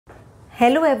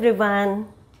Hello everyone,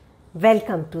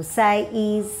 welcome to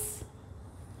SCI-EASE.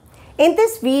 In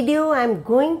this video, I am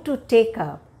going to take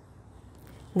up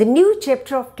the new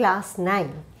chapter of Class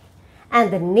 9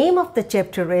 and the name of the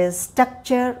chapter is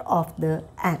Structure of the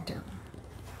Atom.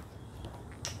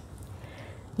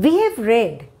 We have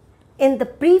read in the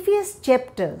previous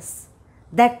chapters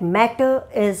that matter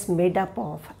is made up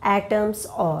of atoms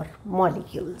or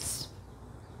molecules.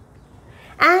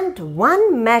 And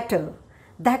one matter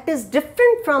that is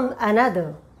different from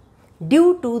another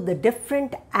due to the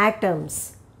different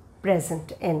atoms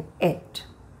present in it.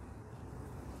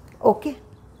 Okay.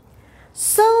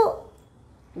 So,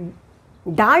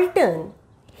 Dalton,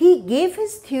 he gave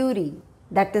his theory,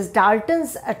 that is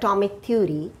Dalton's atomic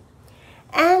theory,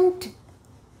 and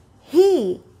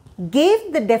he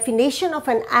gave the definition of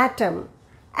an atom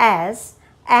as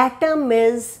atom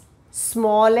is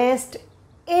smallest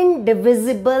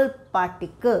indivisible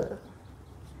particle.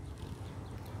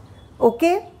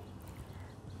 Okay,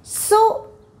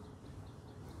 so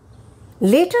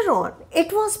later on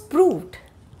it was proved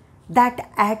that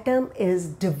atom is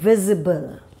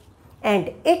divisible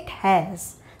and it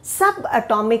has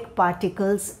subatomic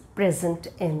particles present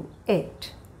in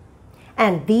it.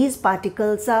 And these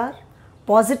particles are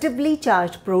positively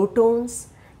charged protons,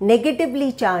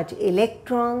 negatively charged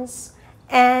electrons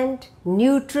and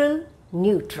neutral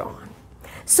neutron.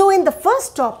 So in the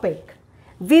first topic,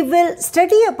 we will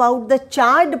study about the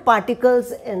charged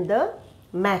particles in the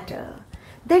matter,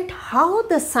 that how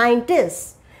the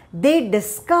scientists, they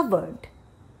discovered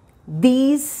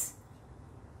these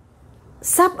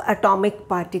subatomic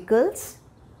particles,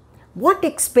 what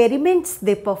experiments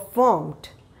they performed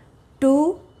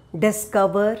to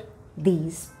discover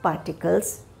these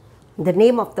particles. The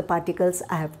name of the particles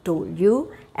I have told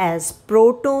you as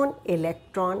proton,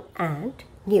 electron and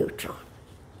neutron.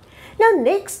 Now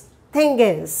next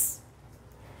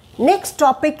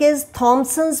topic is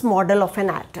Thomson's model of an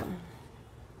atom.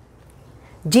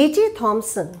 J.J.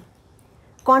 Thomson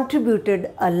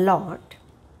contributed a lot.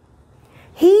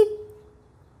 He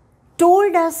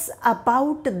told us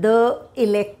about the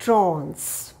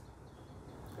electrons.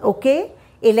 Okay,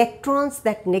 electrons,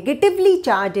 that negatively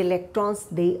charged electrons,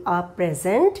 they are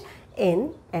present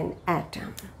in an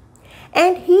atom.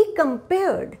 And he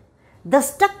compared the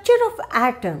structure of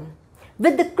atom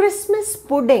with the Christmas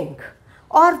pudding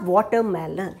or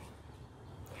watermelon.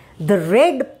 The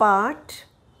red part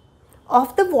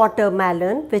of the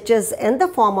watermelon, which is in the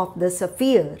form of the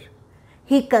sphere,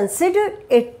 he considered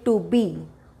it to be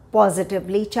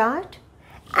positively charged,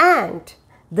 and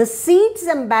the seeds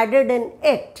embedded in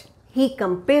it he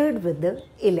compared with the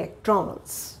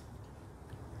electrons,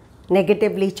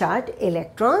 negatively charged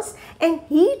electrons, and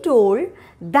he told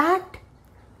that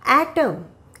atom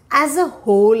as a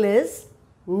whole is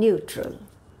neutral.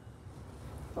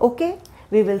 Okay,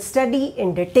 we will study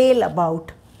in detail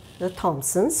about the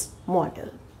Thomson's model.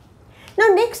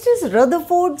 Now next is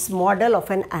Rutherford's model of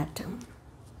an atom.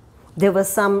 There were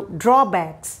some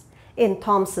drawbacks in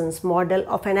Thomson's model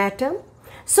of an atom.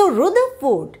 So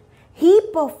Rutherford, he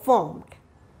performed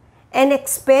an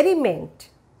experiment,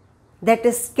 that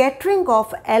is scattering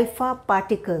of alpha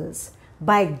particles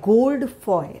by gold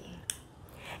foil.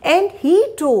 And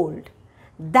he told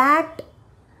that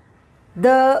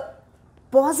the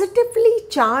positively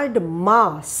charged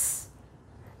mass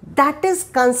that is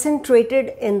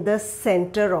concentrated in the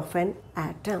center of an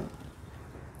atom.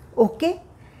 Okay,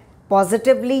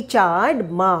 positively charged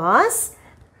mass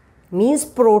means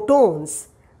protons.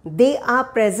 They are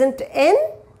present in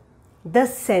the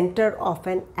center of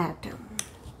an atom.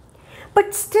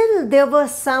 But still there were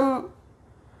some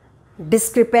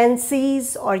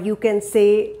discrepancies, or you can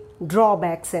say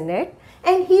drawbacks in it.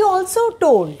 And he also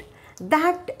told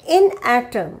that in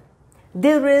atom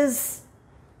there is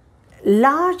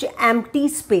large empty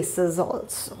spaces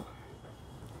also.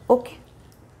 Okay.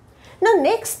 Now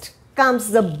next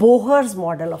comes the Bohr's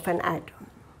model of an atom.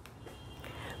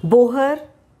 Bohr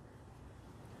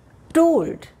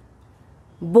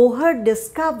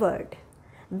discovered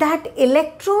that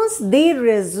electrons, they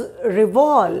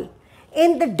revolve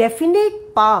in the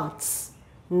definite paths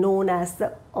known as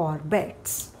the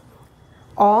orbits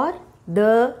or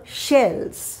the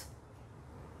shells.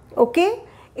 Okay,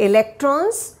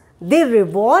 electrons, they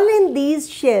revolve in these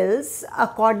shells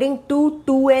according to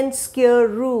 2n square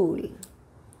rule.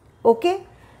 Okay,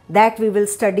 that we will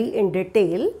study in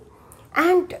detail.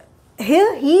 And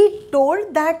here he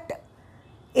told that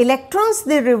electrons,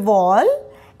 they revolve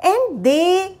and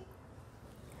they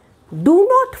do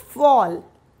not fall.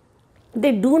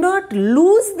 They do not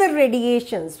lose the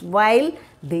radiations while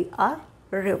they are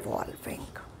revolving.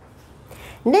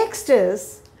 Next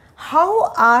is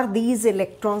how are these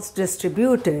electrons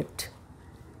distributed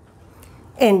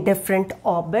in different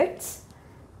orbits?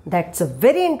 That's a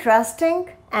very interesting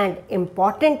and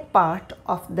important part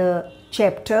of the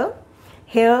chapter.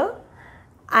 Here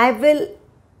I will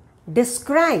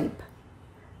describe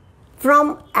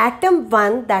from atom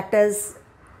 1, that is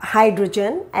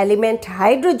hydrogen, element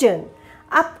hydrogen,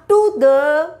 up to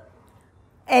the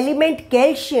element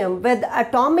calcium with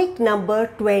atomic number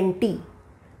 20.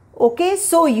 Okay,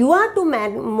 so you are to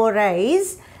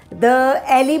memorize the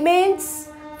elements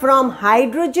from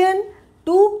hydrogen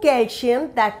to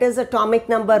calcium, that is atomic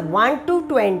number 1 to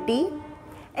 20,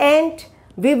 and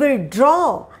we will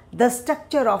draw the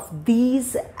structure of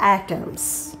these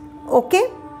atoms. Okay,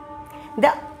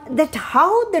 that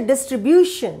how the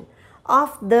distribution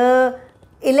of the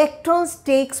electrons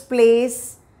takes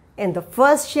place in the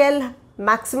first shell,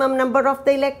 maximum number of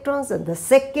the electrons, and the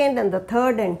second and the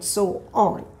third, and so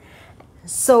on.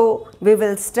 So we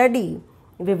will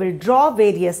draw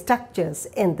various structures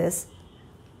in this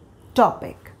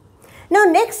topic. Now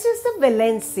next is the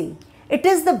valency. It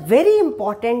is the very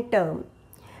important term.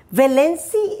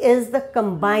 Valency is the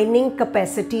combining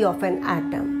capacity of an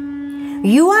atom.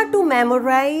 You are to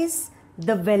memorize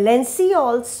the valency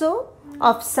also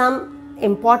of some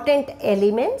important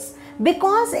elements,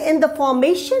 because in the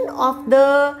formation of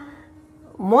the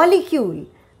molecule,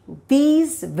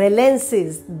 these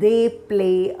valencies, they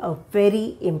play a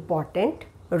very important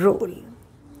role.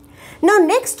 Now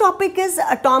next topic is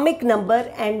atomic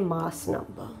number and mass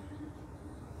number.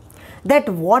 That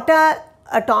what are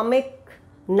atomic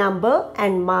number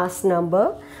and mass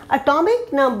number?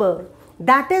 Atomic number,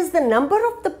 that is the number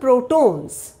of the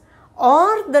protons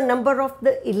or the number of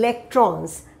the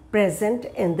electrons present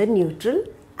in the neutral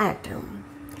atom.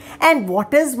 And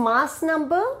what is mass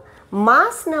number?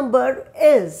 Mass number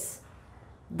is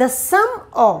the sum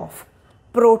of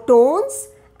protons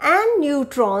and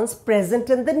neutrons present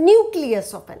in the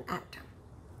nucleus of an atom.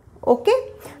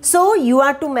 Okay, so you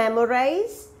are to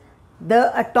memorize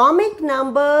the atomic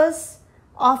numbers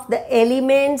of the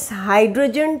elements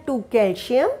hydrogen to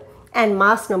calcium and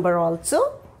mass number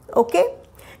also. Okay,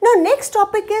 now next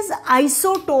topic is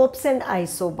isotopes and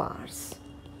isobars.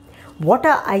 What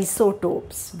are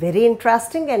isotopes? Very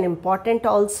interesting and important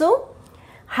also.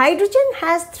 Hydrogen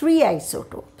has 3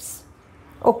 isotopes.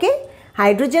 Okay,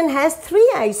 hydrogen has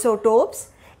 3 isotopes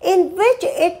in which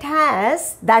it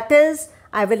has, that is,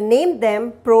 I will name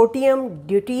them protium,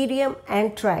 deuterium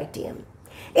and tritium.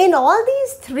 In all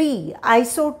these 3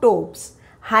 isotopes,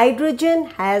 hydrogen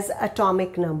has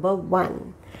atomic number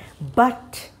 1,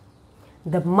 but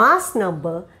the mass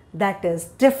number, that is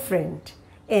different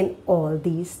in all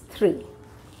these 3.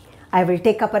 I will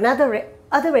take up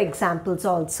other examples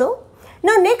also.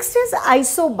 Now next is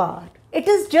isobar. It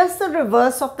is just the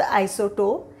reverse of the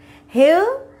isotope.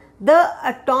 Here the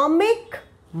atomic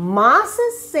mass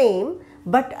is same,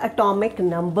 but atomic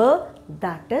number,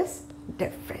 that is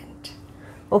different.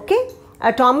 Okay,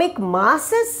 atomic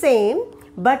mass is same,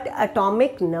 but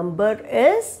atomic number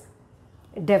is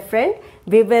different.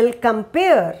 We will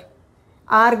compare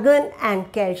argon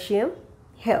and calcium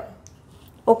here.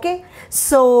 Okay,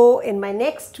 so in my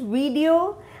next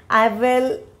video I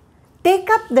will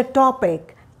take up the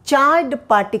topic charged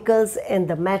particles in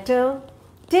the matter.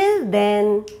 Till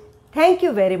then, thank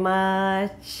you very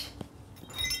much.